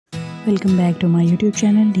Welcome back to my YouTube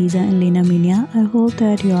channel Lisa and Lena Media. I hope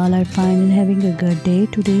that you all are fine and having a good day.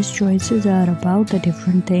 Today's choices are about the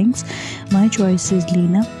different things. My choice is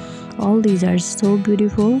Lena. All these are so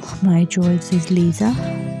beautiful. My choice is Lisa.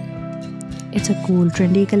 It's a cool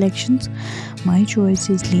trendy collections. My choice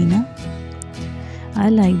is Lena. I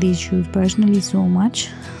like these shoes personally so much.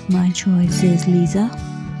 My choice is Lisa.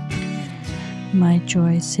 My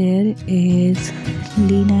choice here is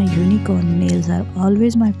Lena. Unicorn nails are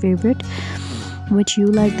always my favorite. Which you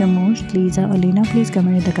like the most, Lisa or Lena? Please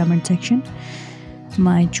comment in the comment section.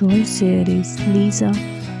 My choice here is Lisa.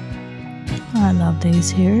 I love these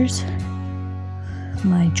hairs.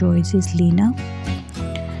 My choice is Lena.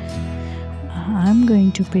 I'm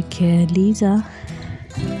going to pick here Lisa.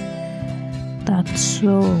 That's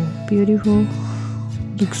so beautiful.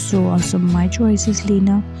 Looks so awesome. My choice is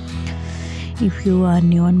Lena. If you are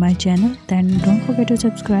new on my channel, then don't forget to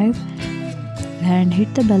subscribe and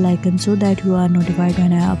hit the bell icon so that you are notified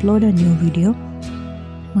when I upload a new video.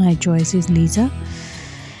 My choice is Lisa.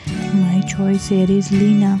 My choice here is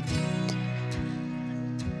Lena.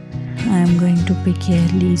 I am going to pick here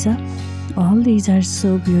Lisa. All these are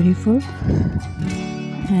so beautiful,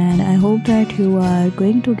 and I hope that you are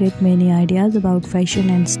going to get many ideas about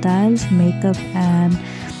fashion and styles, makeup and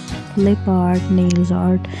lip art, nails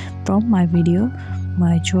art from my video.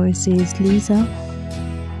 My choice is Lisa.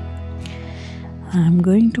 I'm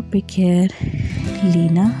going to pick here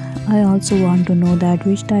Lena. I also want to know that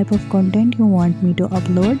which type of content you want me to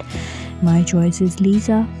upload. My choice is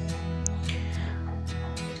Lisa.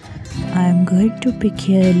 I'm going to pick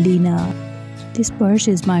here Lena. This purse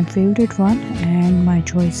is my favorite one, and my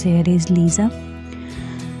choice here is Lisa.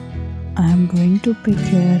 I'm going to pick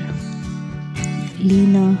here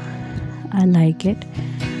Lena. I like it.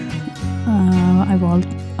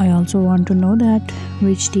 I also want to know that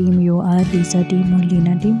which team you are, Lisa team or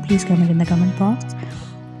Lena team. Please comment in the comment box.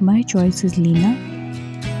 My choice is Lena.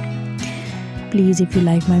 Please, if you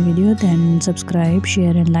like my video, then subscribe,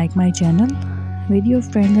 share and like my channel with your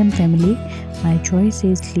friends and family. My choice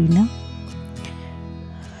is Lena.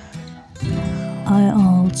 I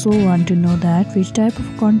also want to know that which type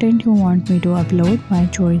of content you want me to upload. My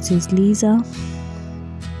choice is Lisa.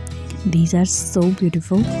 These are so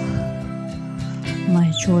beautiful. My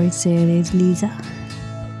choice here is Lisa.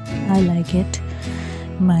 I like it.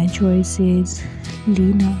 My choice is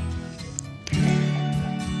Lena.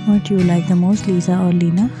 What do you like the most, Lisa or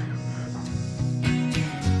Lena?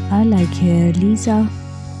 I like here Lisa.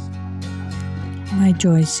 My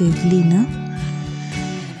choice is Lena.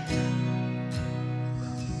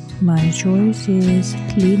 My choice is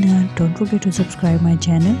Lena. Don't forget to subscribe my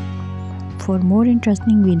channel for more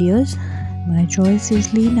interesting videos. My choice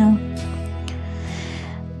is Lena.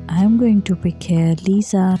 I'm going to pick here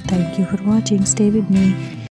Lisa. Thank you for watching. Stay with me.